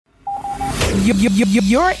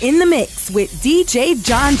You're in the mix with DJ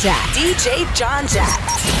John Jack. DJ John Jack.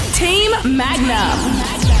 Team Magnum.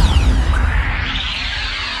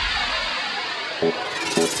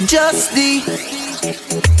 Just the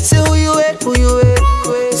say who you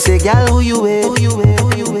with, say girl who you with.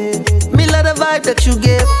 Me love the vibe that you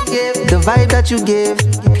give, the vibe that you give,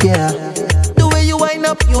 yeah. The way you wind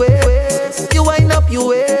up your waist, you wind up your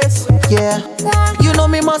waist, yeah. You know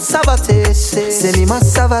me must have a taste, say me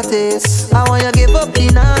must have a taste. I want you give up the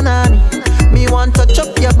nanani, me want to touch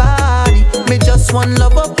up your body. Me just want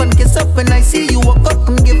love up and kiss up when I see you walk up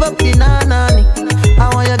and give up the nanani. I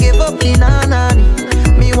want you give up the nanani.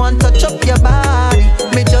 Me want to touch up your body.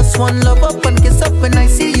 Me just want love up and kiss up when I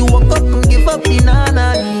see you walk up and give up the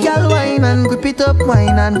nana. Girl, wine and grip it up,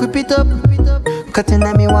 wine and grip it up. Cutting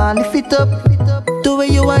at me want lift it up. The way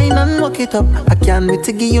you wine and walk it up, I can't wait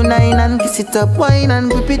to give you 9 and kiss it up. Wine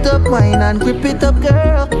and grip it up, wine and grip it up,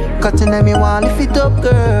 girl. Cutting at me want lift it up,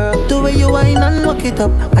 girl. The way you wine and walk it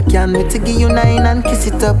up, I can't wait to give you 9 and kiss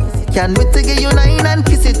it up. Can't wait to give you 9 and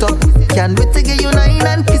kiss it up. Can't wait to give you 9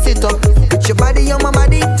 and kiss it up. With your body on my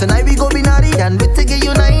body, tonight we go be naughty. Can't wait to give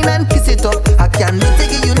you 9 and kiss it up. I can't wait to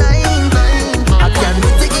give you 9. I can't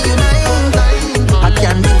wait to give you 9. I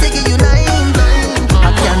can't wait to give you 9.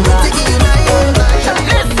 I can't wait to give you 9.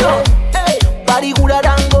 Let's go. Hey, body gooder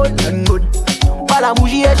than good. Bala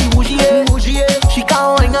bougie, she bougie. She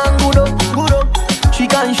can wine and good up. She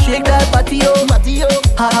can shake that body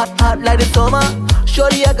hot like the summer.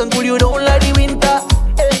 Shorty, I can cool you down like the winter.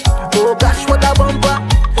 Oh gosh, what a bumper.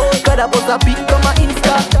 Gotta post a pic on my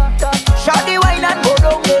Insta. Shorty wine and go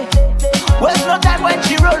down there. Waste no time when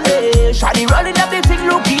she roll it. Shorty rolling up the thing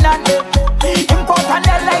looking at it. Important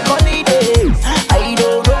like holidays. I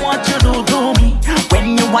don't know what you do to me.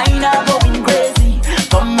 When you wine I'm going crazy.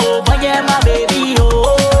 Come over here my baby,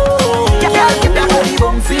 oh. Girl, keep that body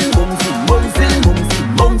bouncing.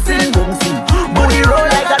 Booty roll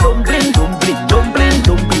like a dumpling.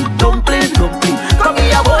 Come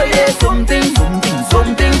here boy, there's something.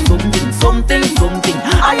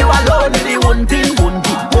 Are you alone with the one thing?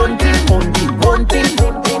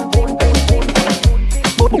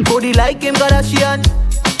 Body like him Kardashian,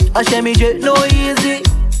 I share me jet no easy.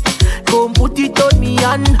 Come put it on me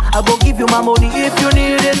and I go give you my money if you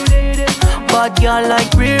need it. But girl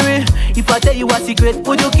like Riri, if I tell you a secret,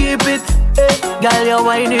 would you keep it? Hey, girl you're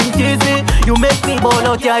whining teasy, you make me ball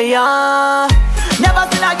out your yeah. Never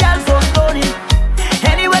seen a girl so stunning.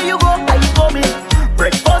 Anywhere you go, are you coming?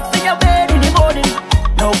 Breakfast in your bed in the morning.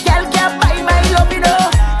 No girl can buy my love, you know.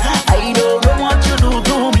 I don't know what you do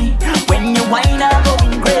to me. When you whine, I'm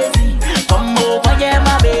going crazy. Come over here,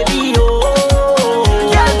 my baby, oh.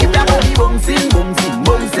 Girl, keep that body bouncing.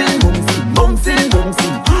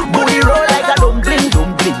 Booty roll like a dumpling.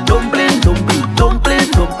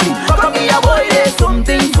 Come here, boy, there's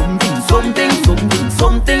something.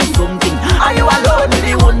 Are you alone with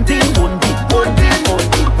the one thing?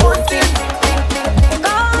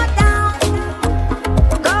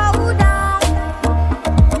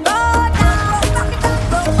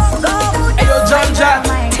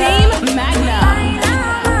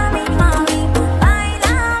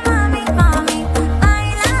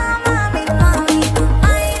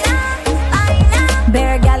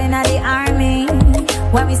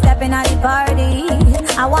 When we stepping at the party,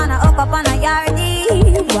 I wanna hook up on a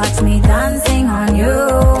yardie. Watch me dancing on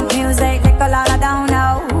you. Music like a lot I don't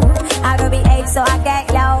know. I do behave so I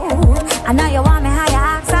get low. I know you want me how you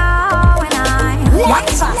act so when I one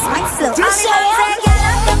fast, one slow. All the girls say get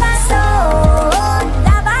up to my soul.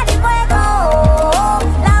 That body fuego.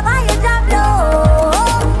 Love how you drop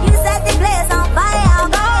low. You set the place on fire.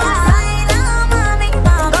 Go baila, mami,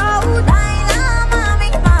 go. Baila, mami,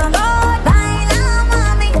 go. Baila,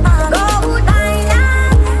 mami, go. Baila.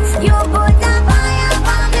 You put the fire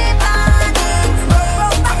on me body.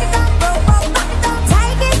 Back it up.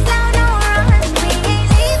 Take it slow, don't rush me.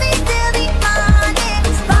 Leave it till the morning.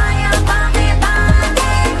 Fire on me body.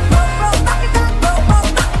 Back it up.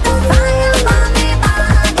 Fire on me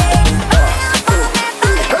body.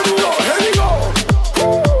 Here we go.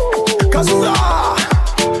 Kazura,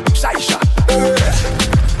 Shaisha.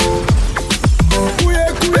 Kuye.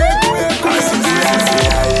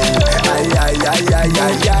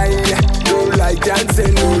 Ay. No lie, can't say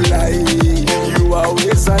no lie. You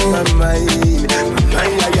always on my mind. Ay.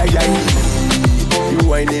 You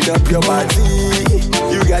winding up your body.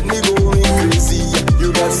 You got me going crazy.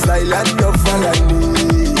 You got style and no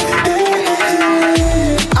felony.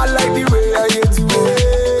 I like the way how you do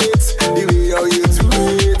it. The way how you do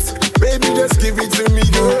it. Baby, just give it to me,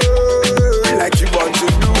 girl. Like you want to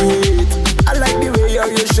do it. I like the way how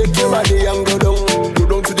you shake your body and go down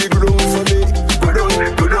to the ground for me.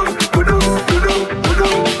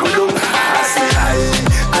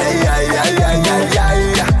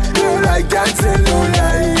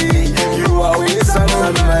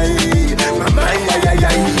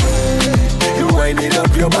 winding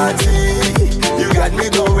up your body. You got me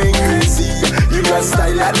going crazy. You got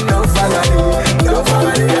style and no vanity. No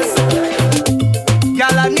vanity.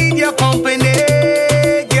 Girl, I need your company.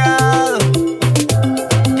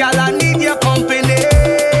 Girl, I need your company.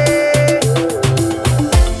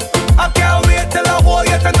 I can't wait till I hold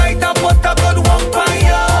you tonight and put a good one on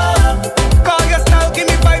you. Call your style, give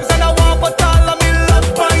me vibes and I want put all of me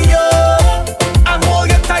love on you. And hold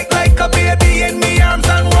you tight like a baby in me arms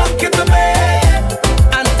and rock you to bed.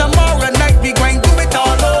 And tomorrow night we going do it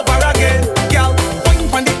all over again. Girl, wine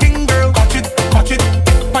pon the thing, girl, watch it, tip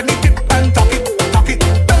pon the tip and talk it.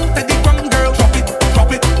 Down to the ground, girl,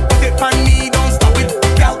 drop it, put it pon me, don't stop it.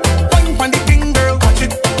 Girl, wine pon the thing, girl, watch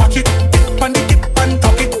it, tip pon the tip and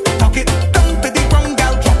talk it. Down to the ground,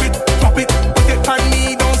 girl, drop it, put it pon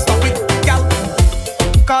me, don't stop it. Girl,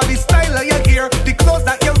 call the style of your hair, the clothes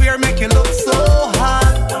that you wear make you look so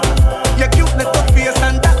hot. Your cute little face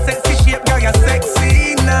and that sexy shape, girl, you're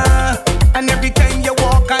sexy now. And every time you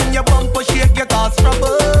walk and your bumper shake, you cause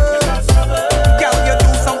trouble. Girl, you do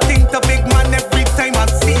something to big man every time I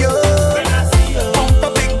see you.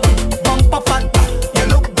 Bumper big, bumper fat, you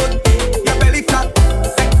look good, your belly flat.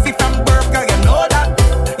 Sexy from birth, girl, you know that.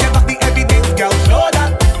 You got the evidence, girl, show that.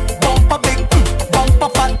 Bumper big, bumper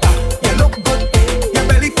fat, you look good, your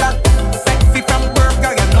belly flat. Sexy from birth,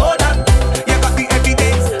 girl, you know that. You got the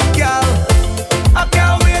evidence, girl. I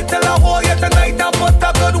can't wait till I hold you tonight and put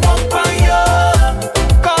a good one on you.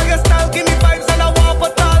 Call your style, give me vibes and I want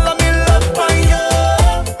put all of me love on you.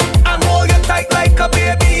 And hold you tight like a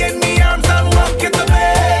baby in me arms and rock you to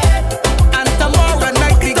bed. And tomorrow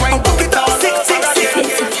night we going do it all over again.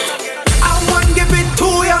 I want give it to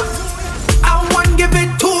ya. I want give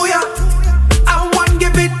it to ya. I want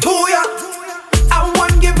give it to ya. I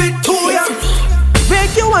want give it to ya.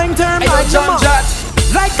 Make you wine turn back your mouth.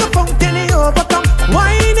 Like a fountain you overcome.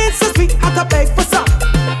 Wine is so sweet, I can beg for some.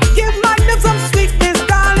 Give my love some sweetness,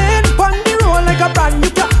 darling. Pon the roll like a brand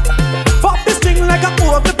new car. Pop the string like a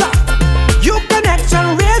overtop. You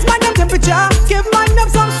connection, raise my damn temperature. Give my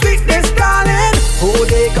love some sweetness, darling. Oh,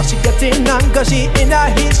 day, cause she getting on, cause she in a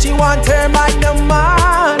heat. She want her magnum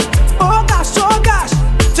man. Oh gosh,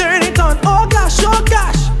 turn it on. Oh gosh.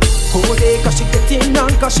 Oh, day, cause she getting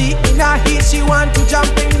on, cause she in a heat. She want to jump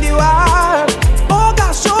in the water. Oh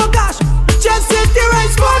gosh, just hit the right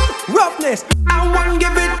spot. Roughness. I want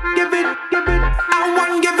give it. I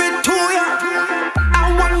want give it to ya.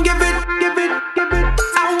 I want give it.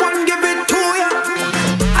 I want give it to ya.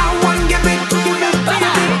 I want give it. I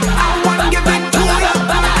want give it to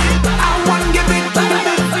ya. I want give it.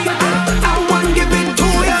 I want give it to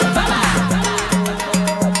ya.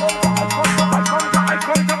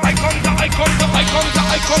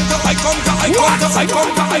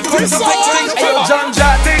 I come to John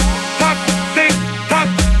Jack. Tick tock, tick tock,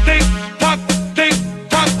 tick tock, tick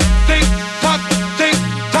tock, tick tock, tick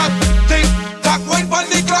tock, tick tock. Wine pon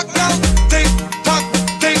the clock now. Tick tock,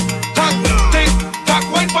 tick tock, tick tock.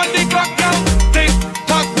 Wine pon the clock now. Tick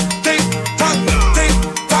tock, tick tock, tick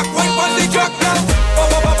tock. Wine pon the clock now.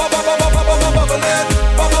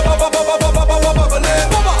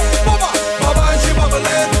 Bubble and she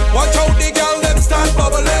bubbling. Watch out the girl them start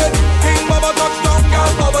bubbling. King Bubba touchdown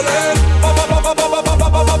girl bubbling. Bubbling.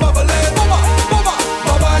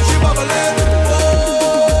 Bubba and she bubbling.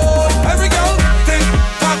 Oh, every girl tick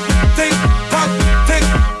tock, tick tock, tick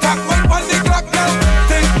tock. Wine pon the clock girl.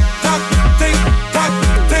 Tick tock, tick tock,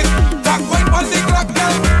 tick tock. Wine pon the clock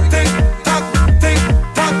girl. Tick tock, tick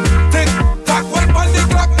tock, tick tock. Wine pon the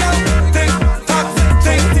clock girl. Tick tock,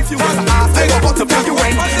 tick tock. If you was asked, I want to bring you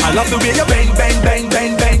in. I love the way you bang.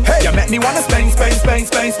 Hey, you make me wanna spang.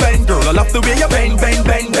 Girl, I love the way you bang.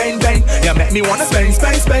 You make me wanna spang.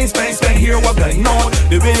 Hear what's going on.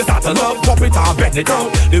 The way you start to love, pop it and bend it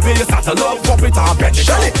down. The way you start to love, pop it and bend it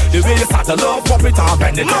down. The way you start to love, pop it and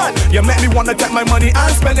bend it down. You make me wanna take my money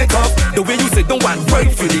and spend it up. The way you sit down and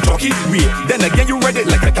right for the jockey. Wait, then again you read it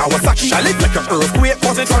like a Kawasaki. Shall it like an earthquake,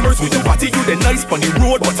 causing tremors with the party. You the nice funny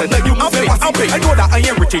road, but tonight you move I'll pay. I know that I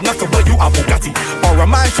ain't rich enough to buy you a Bugatti or a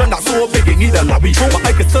mansion that's so big it need a lobby. But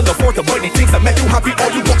I can still afford to buy the things that make you happy.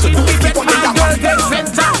 All you got to do is keep on in that happy.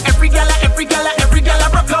 Every gala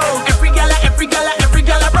broke out. Every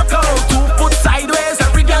gala broke out. 2 foot sideways,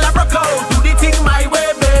 every gala broke out. Do the thing my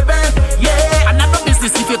way, baby. Yeah, and I know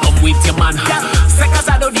business if you come with your man. Seconds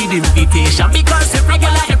I don't need invitation because every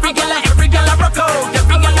gala broke out.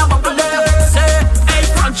 Every gala bubble up. Say, hey,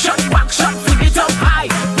 front shot, back shot, flip it up high.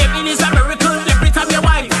 Baby, it's a miracle every time you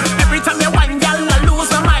whine. Every time you whine, girl, I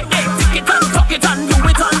lose my mind. Hey, tick it and tuck it and do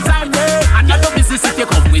it on time. Yeah, and I know business if you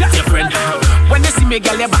come with your friend. When you see me,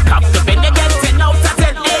 girl, you back up the bend. You get 10 out of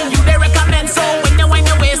 10. Hey, you they recommend. So when you wind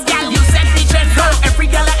your waist, girl, you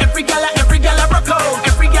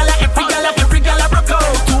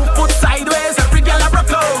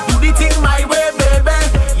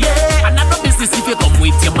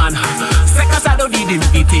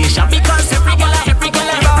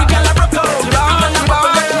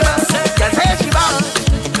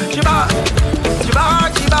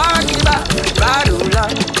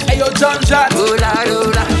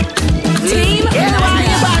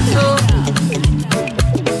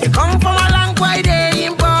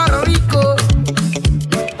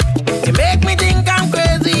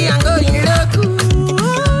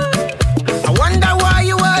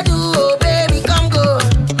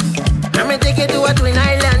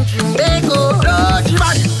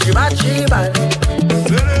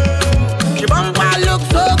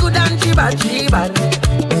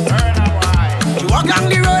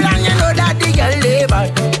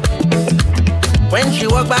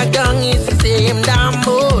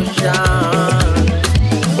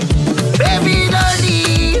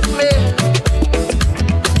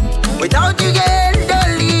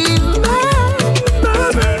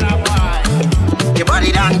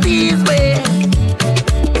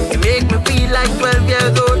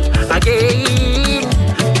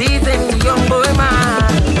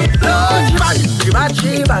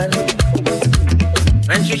she bad.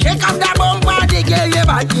 When she shake up that bumper, the girl you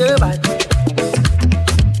bad, you bad.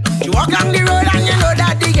 She walk on the road and you know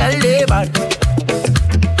that the girl they bad.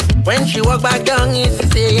 When she walk back down, it's the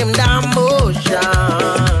same damn motion.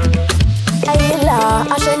 Ayla,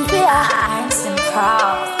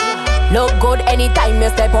 look good anytime you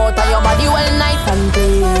step out and your body well nice and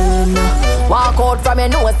clean. Walk out from your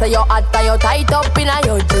nose so you're hot and you're tight up in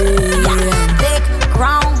your jeans. Thick,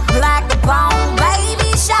 ground, black, bone,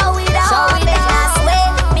 baby, show it off. Show it off. I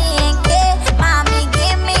swear, me and kid, mommy,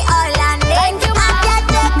 give me all I need. Thank you, I can't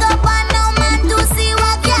take up on no man to see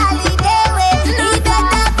what y'all they with. He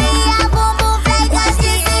better be a boom boom like a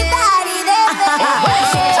sissy daddy they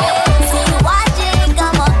with. See you watching,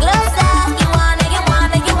 come on closer. You wanna.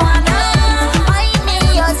 Find me,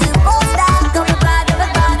 you're supposed to come bad.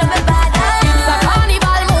 It's a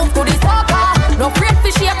carnival, move to the soca. No afraid to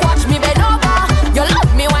shake, watch me bend over. You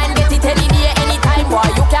love me when get it any day, anytime, boy.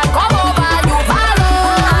 You can come over, you follow.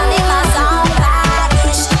 I'm in my zone,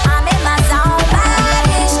 badish. I'm in my zone,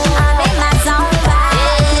 badish. I'm in my zone,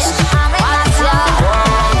 badish. I'm in my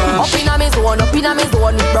zone. Up inna me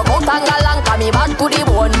zone. Broke out and galang, come me back to the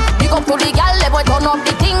bone. Big up to the gal, let boy turn up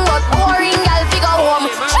the thing, but boring gal figure home.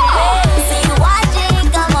 See you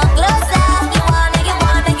watching, come on closer. You wanna.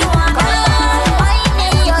 Find me,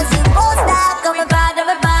 you're supposed to come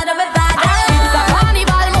bad. It's a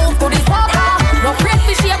carnival, move to the soca. No afraid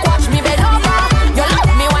to shake, watch me bend over. You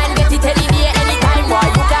love me when get it any day, anytime, boy.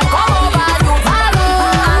 You can come over, you follow.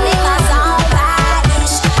 I'm in my zone,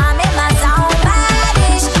 badish. I'm in my zone,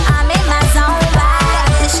 badish. I'm in my zone,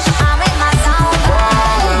 badish. I'm in my zone,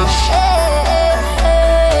 badish.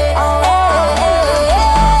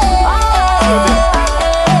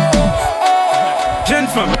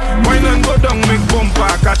 Gentlemen, wine and go down, make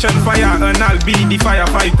bumper, catch on fire, and I'll be the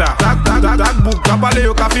firefighter. That book, kabale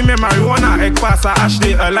yo kafi me marijuana, ek pasa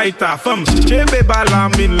ashte a lighter. Femme, chebe bala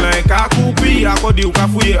min like a coupi, akodi yo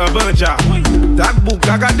kafuye a banja. That book,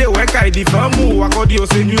 agade wekai di famu, akodi yo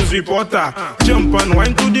se news reporter. Jump and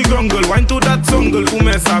wine to the grungle, wine to that songle,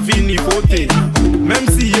 kume sa fini fote. Même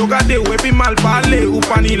si yo gade wepi mal parle, ou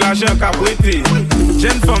pani la jen kapwete.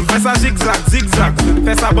 Jeune femme, fais ça zigzag,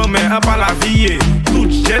 fais ça bon mais up à la vie.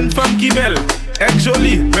 Toute jeune femme qui belle, est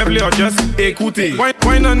jolie, meuble or just écoutez.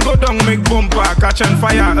 Wine and go down, make bumper, catch on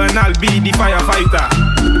fire, and I'll be the firefighter.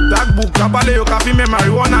 That book, kabale yo kafi me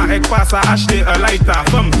marijuana, ek pasa ashte a lighter.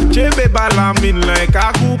 Femme, chebe bala min like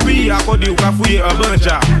a coupi, akodi yo kafuye a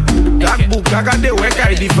banja. That book, agade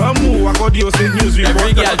wekai di famu, akodi yo se news reporter.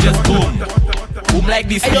 Every girl just boom, boom like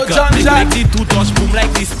this speaker. Make the two touch, boom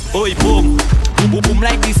like this, oi boom. Boom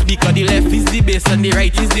like this speaker, the left is the bass and the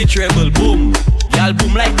right is the treble. Boom, y'all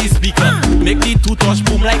boom like this speaker. Make the two touch,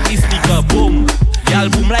 boom like this speaker. Boom, y'all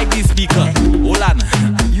boom like this speaker. Hold on,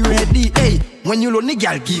 You ready? Hey, when you lonely,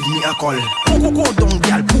 girl, give me a call. Go down,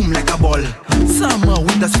 girl, boom like a ball. Summer,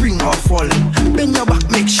 winter, spring or fall. Bend your back,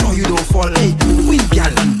 make sure you don't fall. Hey, win, girl,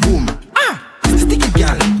 and boom. Sticky,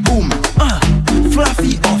 girl, boom.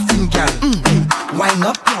 Fluffy or thin, girl. Wind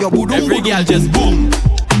up your boodoo. every girl just boom.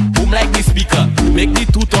 Boom like this speaker. Make the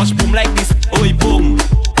two touch, boom like this. Oi boom.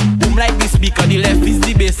 Boom like this speaker. The left is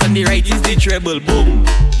the bass and the right is the treble. Boom.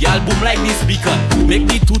 Y'all boom like this speaker. Make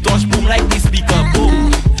the two touch, boom like this speaker.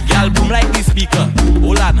 Boom. Y'all boom like this speaker.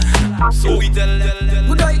 Hold on. So we tell them.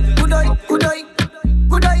 Good eye.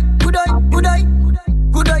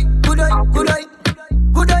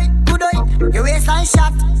 Your waistline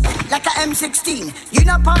shot like a M16. You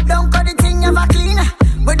know pop down cause the thing never clean.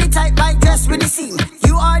 With the tight white dress with the seam.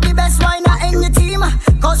 You are the best whiner in your team.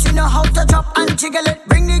 Cause you know how to drop and jiggle it.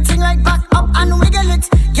 Bring the thing right back up and wiggle it.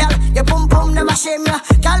 Girl, your pum pum never shame ya.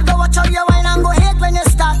 Girl, go watch how you wine and go hate when you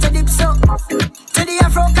start to dip so. To the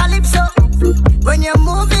Afro calypso. When you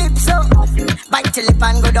move it so. Bite your lip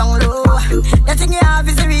and go down low. The thing you have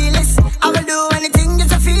is the realest. I will do anything just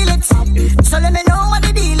to feel it. So let me know what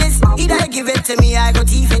the deal is. Either give it to me, I go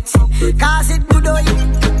teeth it. Cause it good oi.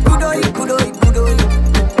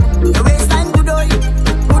 The waistline good oi.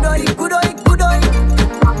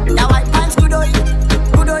 The white pants good oi.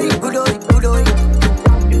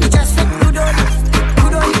 It just fit good oi.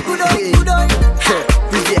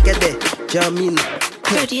 Jamin.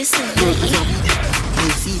 Producer.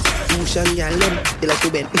 See, Ocean Yalem, de la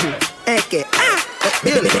Cuban. Eke,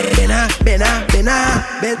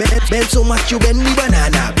 Ben so much you bend the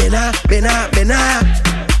banana. Bena.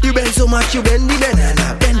 You bend so much you bend the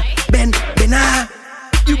banana. Bena.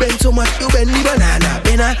 You bend so much you bend the banana.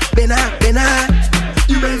 Bena.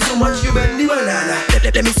 You bend so much you bend the banana.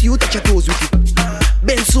 Let me see you touch your toes with it.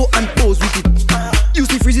 Bend so and pose with it. You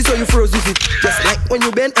see freezy so you froze with it. Just like when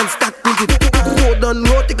you bend and stack with it. Go down,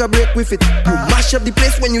 rotate take a break with it. You mash up the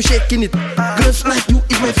place when you shaking it. Girls like you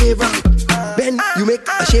is my favorite. Bend, you make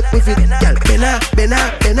a shape with it. Girl, bena, bena,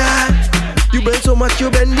 bena. You bend so much, you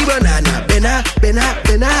bend the banana. Bena, bena,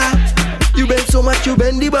 bena. You bend so much, you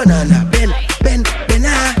bend the banana. Bend, bend,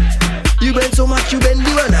 bena. You bend so much, you bend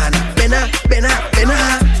the banana. Bena, bena, bena.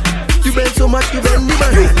 You bend so much, you bend the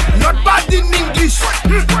banana. Not bad in English,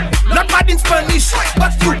 not bad in Spanish,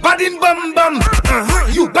 but you bad in bum bum.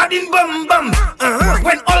 You bad in bum bum.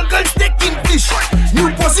 When all girls take English, new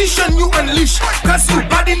position you unleash. Cause you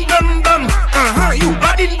bad in bum bum. You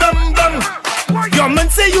bad in bum bum. Your man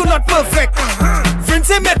say you not perfect. Friends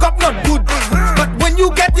say makeup not good. But when you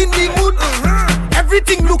get in the mood,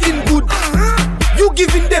 everything looking good. You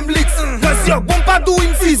giving them licks. Cause your bumper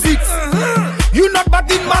doing physics. You not bad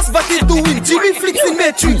in mass, but it's doing Jimmy flicks in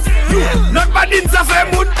Metri. You not bad in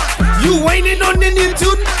Zafemun. You whining on the new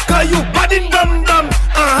tune. Cause you bad in bum bum.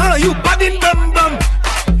 You bad in bum bum.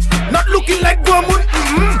 Not looking like Gomun.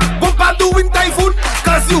 Bumper doing typhoon.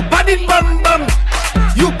 Cause you bad in bum bum.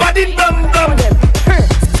 You bad in bum bum.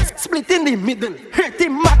 Split in the middle.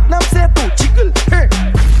 Team Magnum say to jiggle.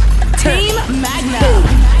 Team Magnum.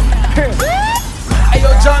 Hey yo,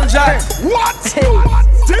 John Jack. What?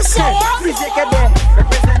 This one? Please take it there.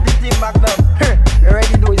 Represent the Team Magnum. You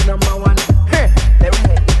already know it's number one. Let me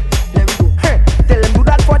go. Tell them do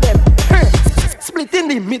that for them. Split in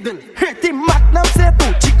the middle. Team Magnum say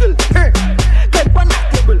to jiggle. Get on the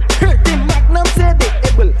table. Team Magnum say they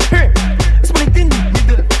able. Split in the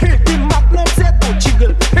middle. Team Magnum say to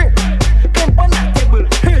jiggle. Get on the table.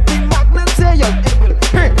 Team Magnum say you're able.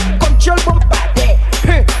 Control bumper there.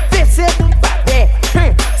 Face it bumper there.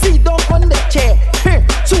 Sit down on the chair.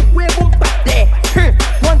 Two-way bumper there.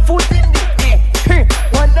 One foot in the air.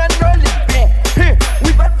 One hand rolling there.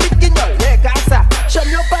 With a flick in your leg, asa. Show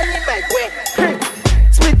your body my way.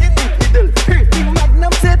 Split in the middle. Team Magnum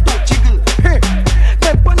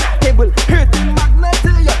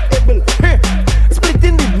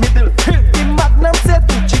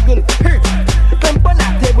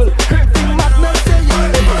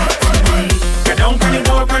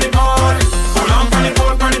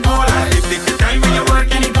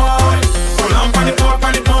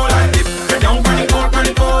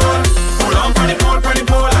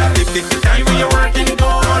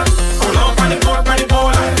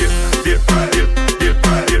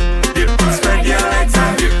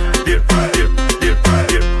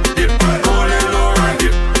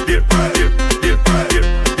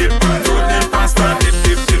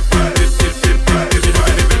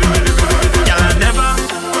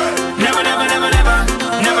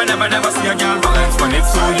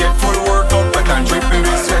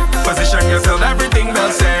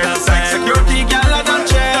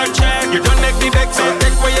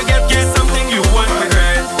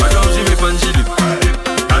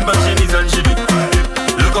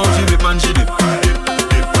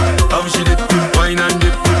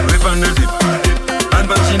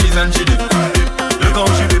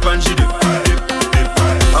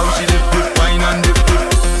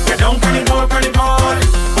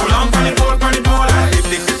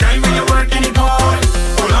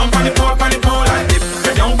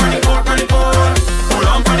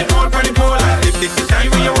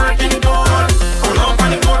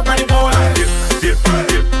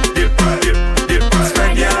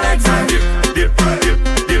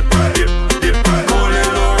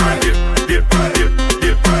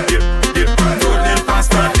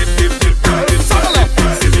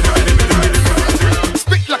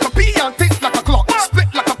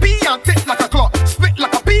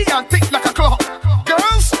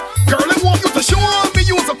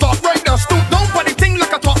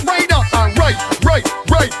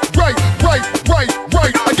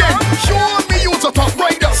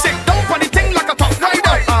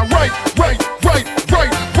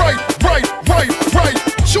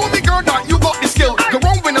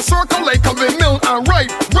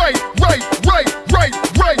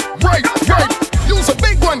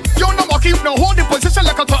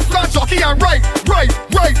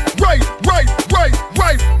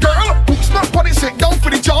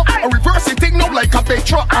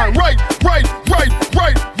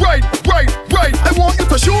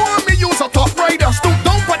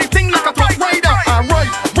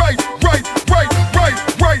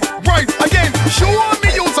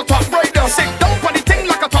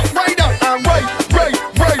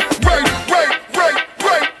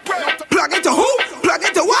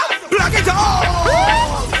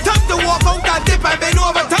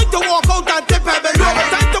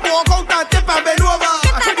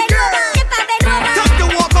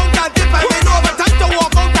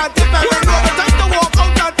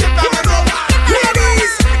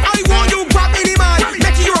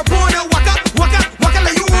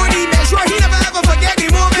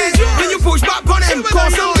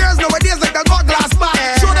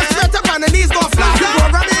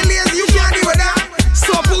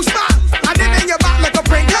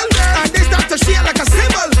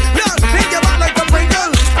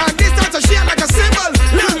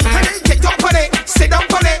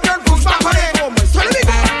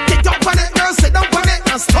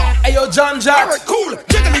John Jack. Alright, cool.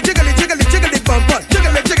 Jiggly, jiggly, jiggly, jiggly, bumper.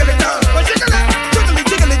 Jiggly, jiggly, down. Jiggly,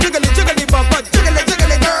 jiggly, jiggly, jiggly, jiggly, bumper. Jiggly,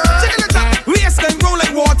 jiggly, girl. Jiggly, top. Waist then roll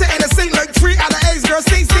like water and a sing like 3 out of 8, girl.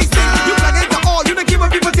 Sing, sing, sing. You plug into all. You don't give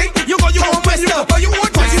what people think. You go, you won't mess up. But you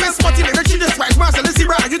won't touch. You ain't spotty, nigga. She just scratch master. Let's see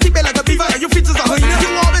right. You tip it like a beaver and your features are hyena.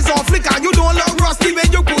 You always on flicker. You don't look rusty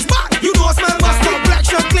when you goes back. You don't smell musty. Black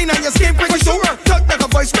shirt clean and your skin pretty sure. Tuck like a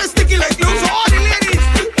voice, stress sticky like glue. So all the ladies,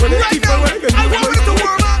 right now, I want you to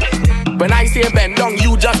warm up. When I say bend down,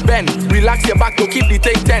 you just bend. Relax your back to keep the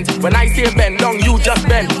thing tense. When I say bend down, you just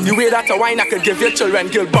bend. The way that a wine I could give your children,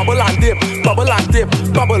 girl, bubble and dip, bubble and dip,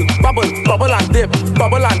 bubble, bubble, bubble and dip,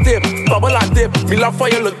 bubble and dip, bubble and dip. Me love for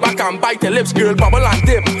you, look back and bite your lips, girl, bubble and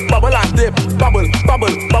dip, bubble and dip, bubble,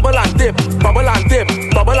 bubble, bubble and dip, bubble and dip,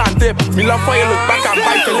 bubble and dip. Me love for you, look back and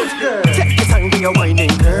bite your lips, girl. Take your time when you're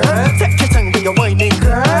whining, girl. Take your time when you're whining,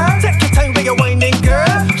 girl. Take your time when you're whining, girl.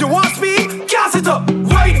 You want speed? Gas it up.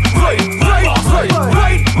 Right, right, right, right,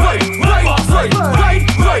 right, right, right, right, right,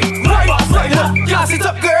 right, right, right. Gas it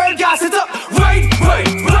up, girl. Gas it up. Right, right,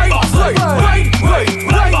 right, right, right, right,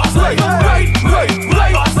 right, right, right, right,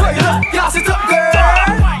 right, right. Gas it up, girl.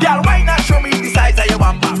 Girl, why not show me the size of your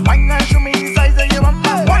bamba? Why not show me the size of your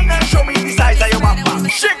bamba? Why not show me the size of your bamba?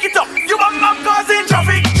 Shake it up, your bamba causing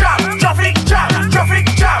traffic jam, traffic jam, traffic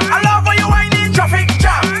jam. I love how you whining, traffic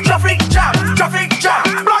jam, traffic jam, traffic jam.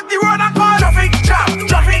 Block the road and cause traffic jam,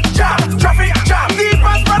 traffic jam, traffic jam. Deep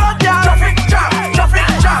as brother, yeah. Traffic jam, traffic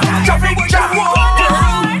jam, traffic jam.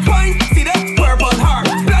 Point, see the purple heart,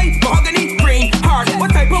 light mahogany green heart.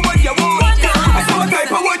 What type of wood you want? I saw what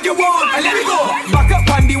type of wood you want. And let me go back up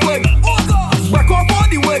on the wood, back up on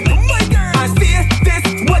the wood, and say this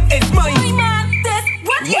what is mine. This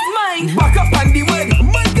what is mine? Back up on the wood,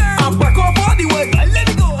 and back up on the wood, and let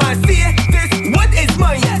me go and say this what is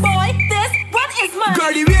mine. Boy, this what is mine?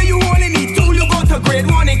 Girl, the way you holding the tool, you go to grade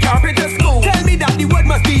 1 in carpenter school. Tell me that the wood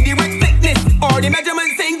must be the right thickness, or the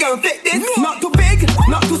measurements ain't gonna fit this. Not too big,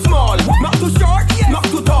 not too small, not too short, not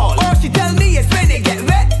too tall. Or she tell me it's when it get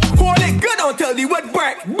wet. Hold it good until the wood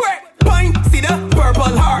break, break. Pine, see the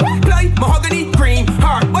purple heart, light mahogany green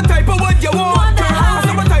heart. What type of wood you want? Girl, I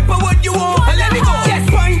said what type of wood you want? And let me go. Yes,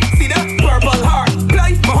 pine, see the purple heart,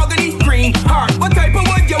 light mahogany green heart. What type of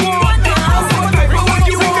wood you want? Girl, I said what type of wood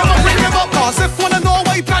you want? Bring him up, cause if wanna know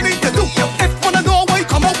what you planning to do, if wanna know what you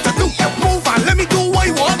come out to do, move and let me do what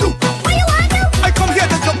you want to do. What you want to? I come here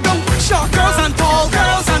to jump down, short girls and tall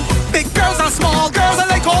girls and big girls and small girls. I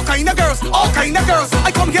like all kind of girls, all kind of girls.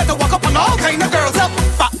 I come here to walk up on all kind of girls, up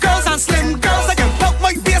fat girls and slim girls. I can pelt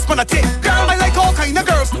my bass when I take girl. I like all kind of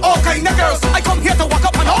girls, all kind of girls. I come here to walk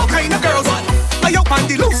up on all kind of girls. I up on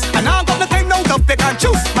the loose, and I got the time now to pick and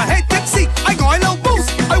choose. My head tipsy, I go a little boost.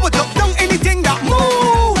 I would duck down anything that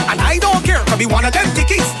move, and I don't care, cause be one of them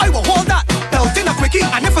tickies. I will hold that belt in a quickie,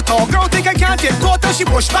 and if a tall girl think I can't get caught, then she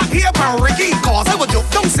push back here for Ricky. Cause I would duck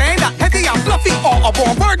down saying that heavy and fluffy, or a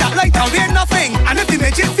born bird that like down there nothing. And if the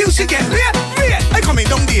midget feels she get red, I come in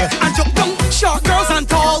down there and jump down. Short girls and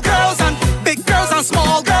tall girls and big girls and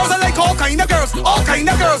small girls. I like all kind of girls, all kind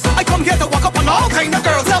of girls. I come here to walk up on all kind of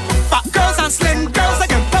girls, up fat girls and slim girls. I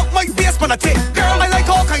can pelt my bass when I take girl. I like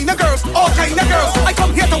all kind of girls, all kind of girls. I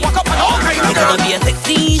come here to walk up on all kind of girls. Be a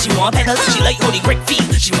sexy, she want pedal. She like all the great feet,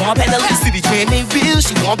 she want pedal. See the train they real,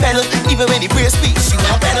 she want pedal. Even when they press speed, she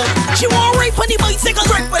want pedal. She want ride on the bicycle,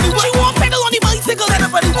 she want pedal on the bicycle.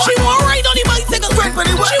 She want ride on the bicycle,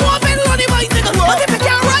 she want pedal on the bicycle. But if you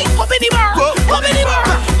can't ride, hop in the bar, hop in the bar,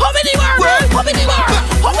 hop in the bar, hop in the bar,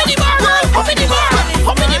 hop in the bar,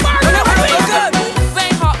 hop in the bar, hop in the bar.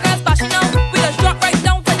 Rain hot girls bashing out. We just drop right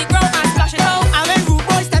down to the ground and splash it out. I'm in rude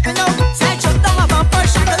boy stepping out, side shut down my bumper,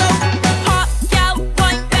 shackle out. Hot gal,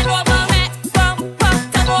 wine, bend over, head from pop,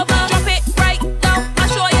 turn over, drop it right down. I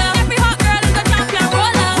show ya. Every hot girl is a champion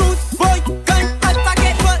roller. Rude boy, gun, attack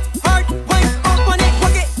it, but hard, wine up on it,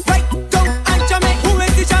 walk it right down and jam it. Who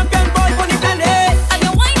is the champ?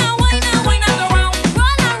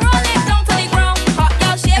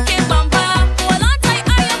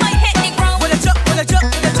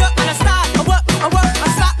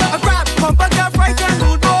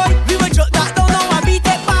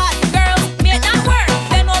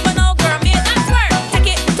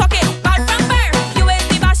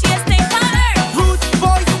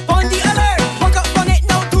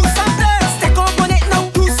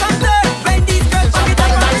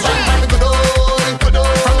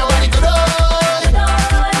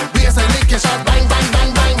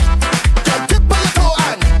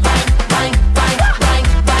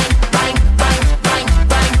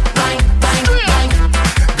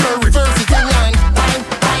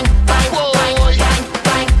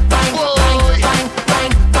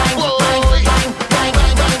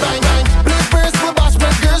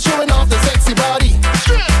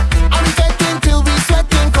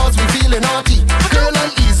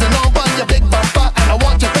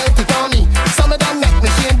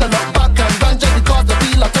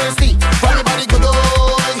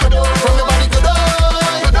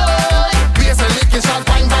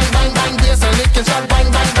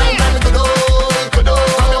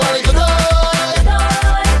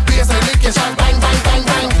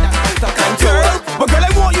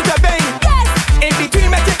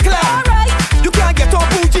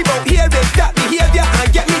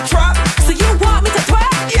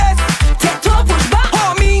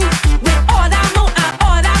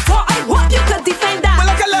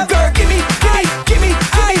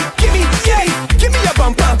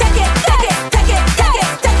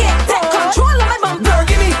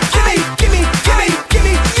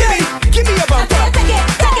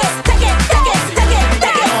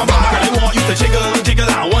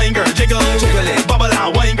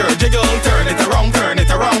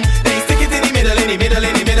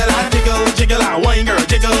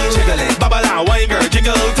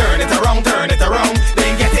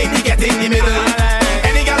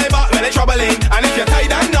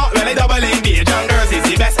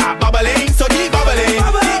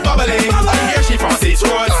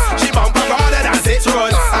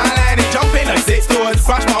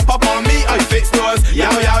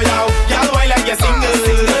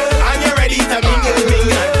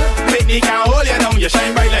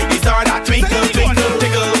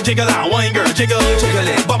 jiggle, jiggle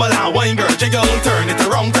it. Bubble and wine, girl, jiggle. Turn it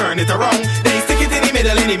around, then stick it in the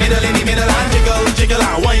middle, and jiggle, jiggle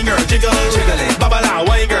and wine, girl, jiggle, jiggle it. Bubble and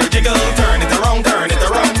wine, girl, jiggle. Turn it around, get in the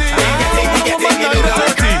middle.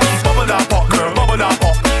 Bubble that pop, girl, bubble that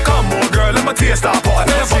pop. Come on, girl, let me taste that pop.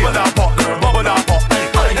 Bubble that pop, girl, bubble that pop.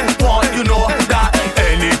 I want you know that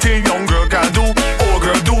anything young girl can do, old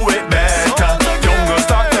girl do it better. Young girl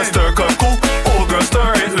start to stir cuckoo, old girl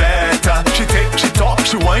stir it better. She take, she talk,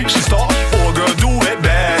 she whine, she stop. Old girl do it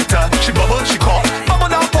better. She bubble, she cough. Bubble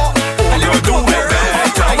that pop, old girl do it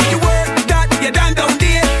better. When you work that, you done down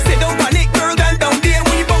there. Say don't panic, girl, done down there.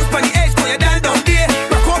 When you bounce on the edge, you done down there.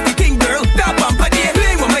 Rock off the king, girl, that bumper there.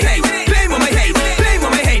 Play with my head, play with my head, play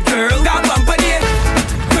with my head, girl, that bumper there.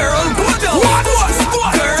 Girl, go down, what? Girl,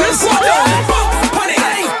 go down, panic,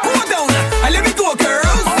 go down. I let me go, girl.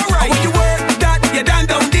 Alright, when you work that, you done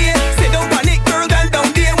down there. Say don't panic, girl, done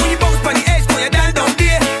down there. When you bounce on the edge, you done down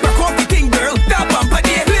there. Rock off the king, girl, that bumper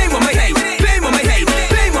there. Play with my head, play with my head,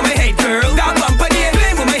 play with my head, girl, that bumper there.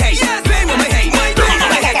 Play with my head, play with my head,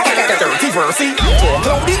 Dirty Versi,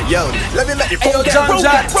 yo, let me make you Hey, yo, John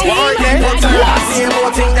Jack, see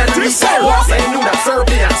more thing than we say. What's I knew that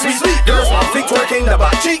Serbian sweet girls want fit twerking the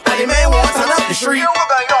back cheek, and the man wants turn up the street.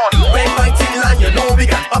 When my thing land, you know we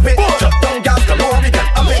got up it. Jump down gas galore, we got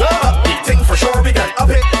up it. Up the thing for sure, we got up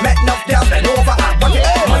it. Met enough gas, bend over and buck it.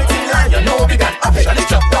 My thing land, you know we got up it.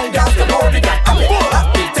 Jump down gas galore, we got up it.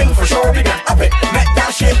 Up the thing for sure, we got up it. Met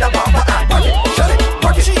that shit, the bumper and buck it. Shut it,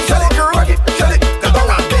 buck it, shut it, girl, buck it, shut it. The door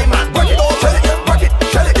and play man, buck it, shut it, buck it,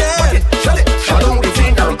 shut it, buck it, shut it. Shut down the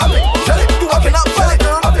thing, girl, up it, shut it. You walking up, shut it,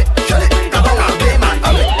 girl, up it, shut it. The door and play man,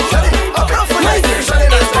 up it, shut it, up it, shut it, shut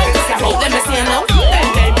it. Let me see you now.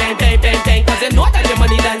 Bang, cause you know that your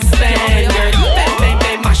money done spend, girl.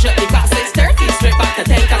 Bang, mash up the glass, it's 30, straight back to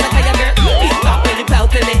 10, cause I tell you, girl. Beat back when you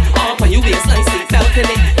pelting it, up on your waistline, stick pelting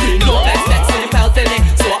it. You know best when you pelting it,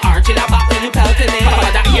 so arching that back when you pelting it. Papa,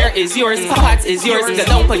 that here is yours, Papa, is yours. Get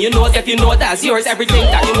down on your nose if you know that's yours. Everything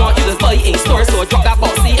that you want, you just buy in store, so drop that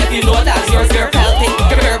boxy if you know that's yours. Girl, pelt it,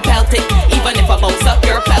 girl, pelt it. Even if I bounce up,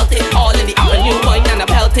 girl, pelt it. All in the avenue, wine and I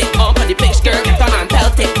pelt it. Up on the pitch, girl, get on and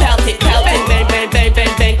pelt it.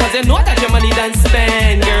 Bang, cause you know that your money done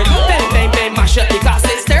spend, girl. Bang, mash up the glass,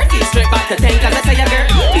 it's 30, straight back to 10, cause I tell you, girl.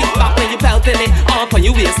 Beat back when you pelting it, up on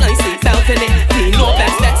your waistline, see pelting it. You know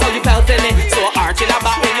best how you pelting it, so arching that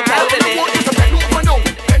back when you pelting it.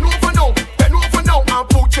 Bend over now, and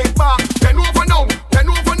put it back. Bend over now, and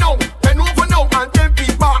then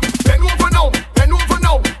beat back. Bend over now, and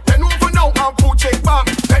put it back.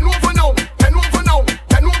 Bend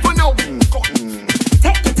over now.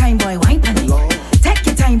 Take your time, boy, wine on it. Take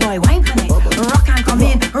your time, boy, wine on it. Rock and come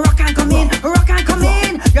in, rock and come in, rock and come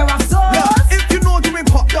in. You're off so. If you know you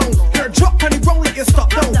ain't pop down, girl, drop on the ground, let you stop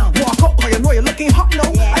down. Walk up, cause you know you're looking hot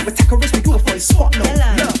now. I would take a risk, we go for a spot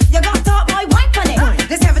now. You got top, boy, wine on it.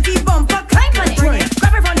 This 70 bumper, clank on it.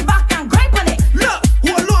 Grab it from the back and grind on it. Look,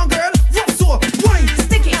 hold on, girl, rock so, wine,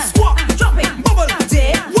 Stick it, squat, drop it, bubble,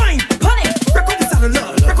 dip, wine, pon it. break up the saddle,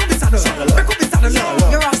 break up the saddle, break up the saddle.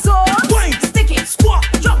 You're off so. Wine, Stick it, squat,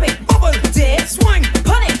 drop it, bubble, dip, swing,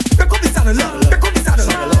 pon it. break up the saddle, break up the saddle,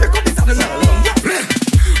 break up the saddle.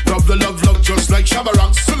 Rub the love just like Shabba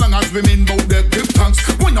So long as women bout their give thanks.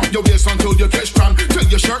 Wind up your waist until you catch cramp. Till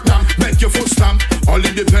your shirt down, make your foot stamp. All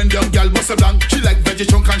independent gal bust a blank. She like veggie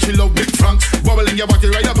chunk and she love big franks. Wobbling your body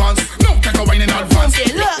right advance. No take a wine in advance.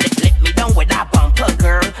 Let me down with that bumper,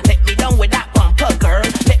 girl. Let me down with that bumper, girl.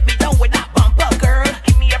 Let me down with that bumper, girl.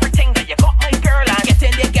 Give me everything that you got, my girl. And get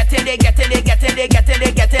in there. Give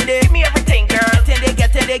me everything, girl. Get in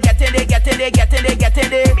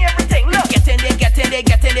there. Give me everything. Look, get in there.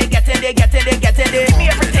 Give me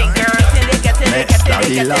everything, girl.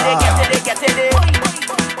 Get in there.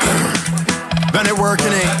 When it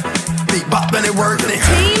working it, big bop when it working it.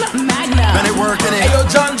 Team Magna. When it working it. Hey, yo,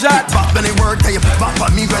 John Jack. Bop when it work, tell you bop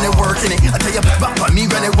on me when it working it. I tell you bop on me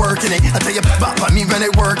when it working it. I tell you bop on me when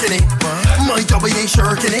it working it. My job ain't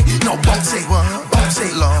shirking it. No bounce it, bounce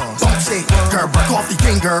it. Girl, break off the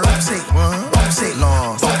thing, girl. Bounce it.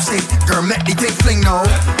 Girl, make the thing fling now.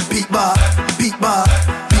 Beat bop, break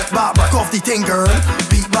off the thing, girl.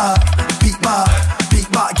 Beat bop.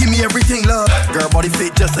 Give me everything, love. Girl, body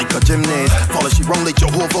fit just like a gymnast. Follow she round like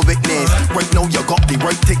Jehovah Witness. Right now you got the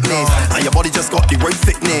right thickness, and your body just got the right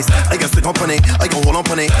fitness. I can stick up on it, I can hold up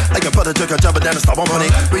on it. I can put a jerk, a jab it down and stop up on it.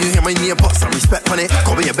 When you hear my name, put some respect on it.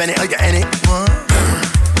 Call me a Bennett, I get in it.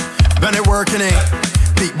 When it working it,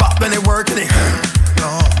 beat bop when it working it.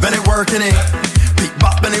 When it working it, beat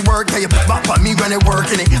bop when it work. Tell you bop on me when it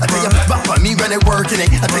working it. I tell you bop on me when it working it.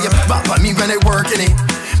 I tell you bop on me when it working it.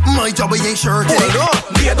 My job ain't shirking it.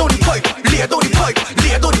 Lay down the pipe.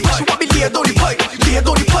 She want me lay lay down the pipe, lay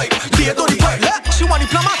down the pipe, lay down the pipe. She want the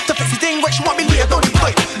plumber to fix the thing right. She want me lay down the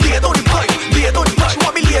pipe, lay down the pipe, lay down the pipe. She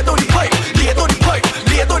want me lay down the pipe, lay down the pipe,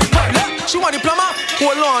 lay down the pipe. She want the plumber,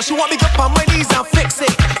 hold on. She want me up on my knees and fix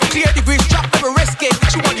it. Clear the grease, drop never risk it.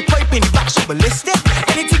 She want the pipe in the back, she ballistic.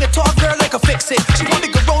 Anything a tall girl like a fix it. She want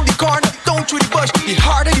me go round the corner, down through the bush. The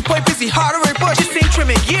harder the pipe is, the harder it push. This ain't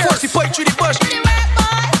trimming gears. Force the pipe through the bush.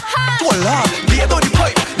 Oh Lord, lay down the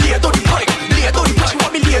pipe, lay down the pipe, lay down the pipe. She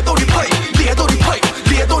want me lay down the pipe, lay down the pipe,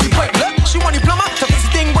 lay down the pipe. She want the plumber to fix the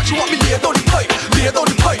thing, but she want me lay down the pipe, lay down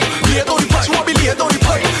the pipe, lay down the pipe. She want me lay down the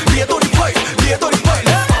pipe, lay down the pipe, lay down the pipe.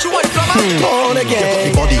 She want the plumber. On again.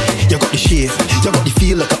 You got the body, you got the shape, you got the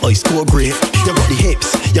feel like an ice core grape. You got the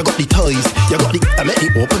hips, you got the thighs, you got the. I make you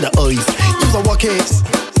open the eyes. Use a walk case,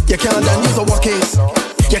 you can't done. Use a walk case.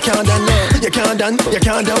 You can't done, no. You can't done, you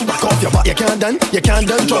can't done. Back off your butt, you can't done, you can't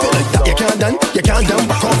done. Drop it like that, you can't done, you can't done.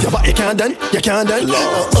 Back off your butt, you can't done, you can't done.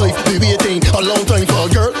 I've been waiting a long time for a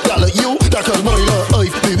girl that like you, that could my love.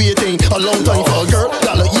 I've been waiting a long time for a girl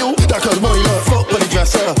that like you, that could my love. Fuck for the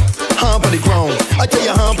dresser, hump on the ground. I tell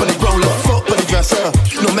you hump on the ground, look. Fuck for the dresser,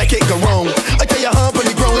 no make it go wrong. I tell you hump on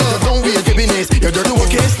the ground, look. Don't be a dibbiness, you're dirty one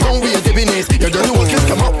case. Don't be a dibbiness, you're dirty one case.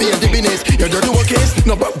 Come up, be a dibbiness, you're dirty one case.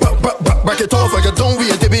 No, back it off, like don't be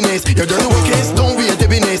a dibbiness. You're dirty one case, don't be a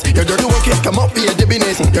dibbiness. You're dirty one case, come up, be a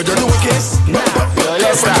dibbiness. You're dirty one case. Yo,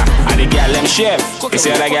 Lester, and the girl them chef. You see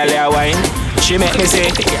how the girl they wine? She make me say,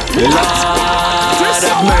 Lord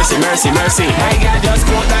of mercy, mercy, mercy. My girl just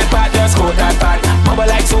coat that pot, just coat that pot. Bubble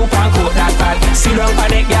like soup and coat that pot. Sit down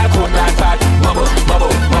on it, girl, coat that pot. Bubble,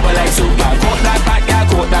 bubble, bubble like soup, girl, coat that pot, girl,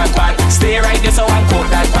 coat that pot. Stay right there so I coat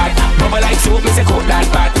that pot. Bubble like soup, me say coat that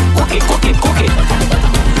pot. Cook it, cook it, cook it.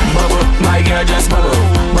 Bubble, my girl just bubble.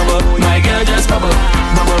 Bubble, my girl just bubble.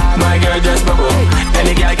 Bubble, my girl just bubble.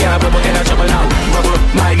 Any girl can bubble in a trouble now. Bubble,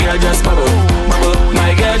 my girl just bubble. Bubble,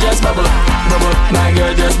 my girl just bubble. Bubble, my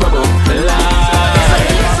girl just bubble.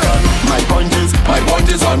 My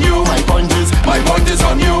punches on you. My punches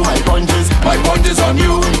on you. My punches on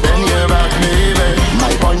you. Then you're back, baby.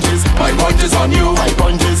 My punches on you. My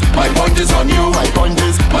punches on you.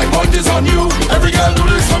 My punches on you. Every girl do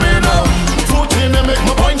this for me now. Foot in and make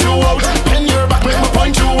me point you out. Pin your back, make me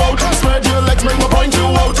point you out. Spread your legs, make me point you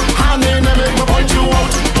out. Hand in and make me point you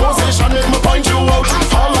out. Position, make me point you out.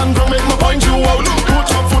 Fall and ground, make me point you out. Put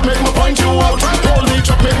your foot, make me point you out. Hold the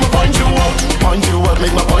truck, make me point you out. Point you out,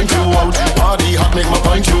 make me point you out. Party hot, make me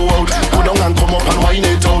point you out. Go down and come up and wine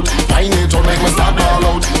it out. Wine it out, make me start ball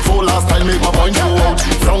out. Full last time, make me point you out.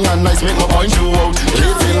 Strong and nice, make me point you out.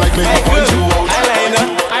 Living like make me point you out.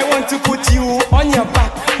 I want to put you on your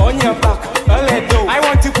back, on your back. I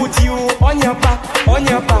want to put you on your back, on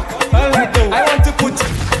your back. I want to put.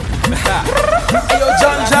 Yo,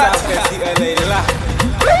 John Jack.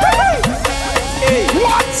 Hey,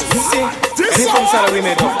 what? See, this from Sarah we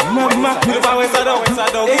made up. Mama,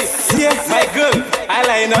 yes, my girl,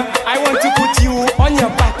 eyeliner. I want to put you on your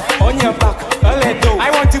back, on your back. I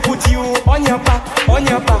want to put you on your back, on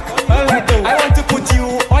your back. I want to put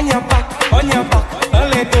you on your back, on your back.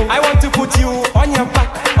 I want to put you on your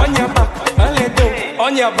back, on your back.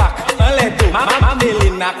 On your back, Mama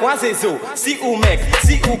Melina, quase so. Si ou make,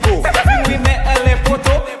 si ou go. We met a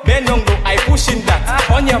photo, Benongo, I pushing that.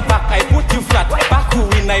 On your back, I put you flat. Back who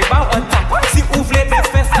win, I bow attack. Si ou flip, let's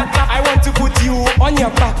fast attack. I want to put you on your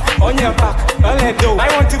back, on your back. I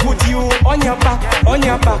want to put you on your back, on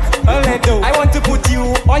your back. I want to put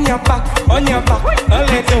you on your back, on your back.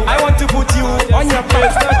 I want to put you on your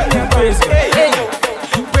back, on your back. Hey.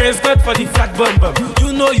 Praise God for the fat bum bum.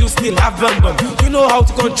 You know you still have bum bum. You know how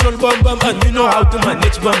to control bum bum and you know how to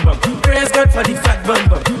manage bum bum. Praise God for the fat bum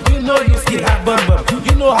bum. You know you still have bum bum.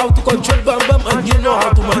 You know how to control bum bum and you know how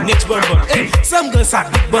to manage bum bum. Hey, some girls have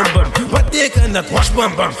big bum bum, but they cannot wash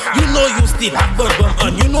bum bum. You know you still have bum bum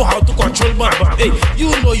and you know how to control bum bum. Hey, you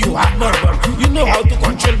know you have bum bum. You know how to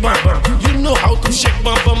control bum bum. You know how to shake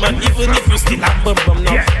bum bum and even if you still have bum bum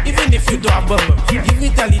now, even if you don't have bum bum, give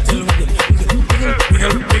it a little wiggle.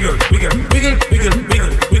 Wiggle, wiggle, wiggle, wiggle, wiggle, wiggle,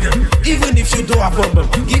 wiggle. Even if you don't have bum bum,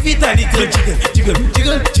 give it a little jiggle, jiggle,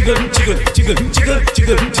 jiggle, jiggle, jiggle, jiggle, jiggle,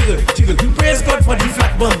 jiggle, jiggle, jiggle. Praise God for the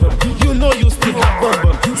flat bum bum. You know you still have bum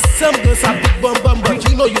bum. Some girls have big bum bum, but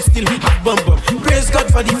you know you still have bum bum. Praise God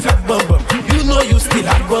for the flat bum bum. You know you still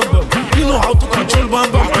have bum bum. You know how to control bum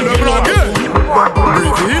bum. And you know how to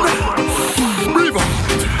breathe in, breathe out,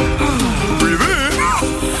 breathe in,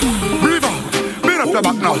 breathe out. Beat up your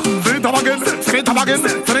back now. Send it up again, send it up again,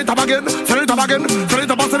 send it up again, send it up again, send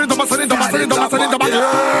it up, send it up, send it up, send it up, send it up again. Oh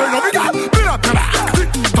my God, beat up your back, tick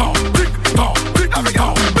tock, beat up your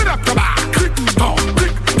back, beat up your back, tick tock,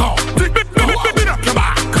 beat up your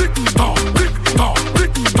back, tick tock,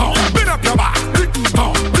 beat up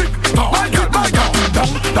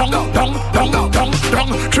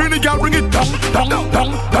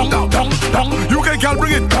UK girl,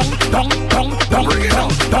 bring it. Bring it down.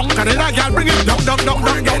 Canada girl, bring it down.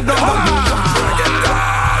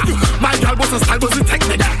 My girl was a style, was a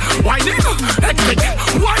technique. Whining, hectic,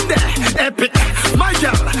 one day, epic. My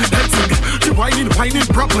girl, hectic. She whining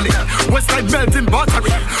properly. Westside melting battery.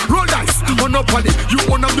 Roll dice, monopoly. You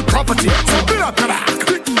own up the property. So bring up your back.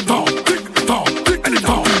 Click, down, click, down, click, and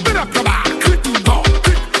down. Bring up your back. Click, down,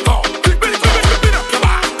 click, down, click, bring up your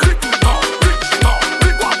back. Click, down, click, down,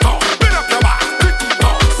 click, down. Bring up your back. Click,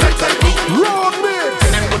 down, set that beat. Roll me.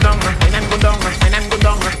 And go down, and go down, and go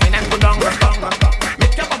down, and go down.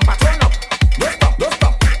 Make your bumper turn up. Don't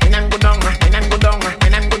stop. And go down, and go down,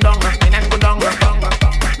 and go down, and go down.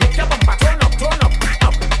 Make your bumper turn up, up.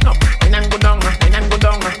 And go down, and go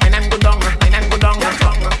down, and go down, and go down.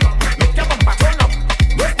 Make your bumper turn up.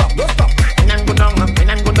 Don't stop. And go down,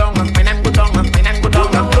 and go down, and go down, and go down.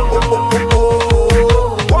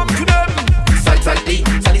 Come to them. Sally,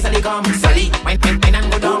 come, Sally. And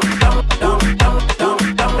go down, down.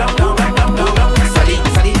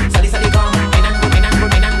 Sally, come, and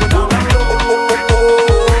go down.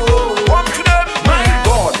 Come to them. My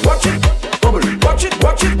God, watch it, bubble. Watch it,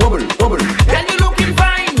 bubble. Then you looking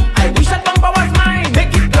fine. I wish that bumper was mine.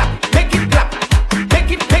 Make it clap. Make it clap.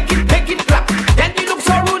 Then you look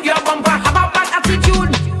so rude, your bumper have a bad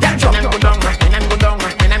attitude. Then jump and go down, and go down,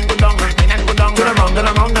 and go down, and go down. Turn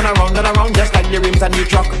around, just like the rims and the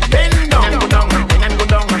truck. Bend down, and go down, and go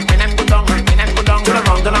down, and go down, and go down. Turn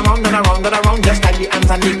around, just like the hands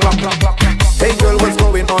and the clock. Hey girl, what's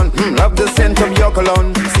going on? Love the scent of your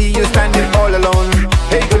cologne. See you standing all alone.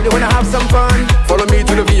 Hey girl, you wanna have some fun? Follow me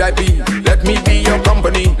to the VIP.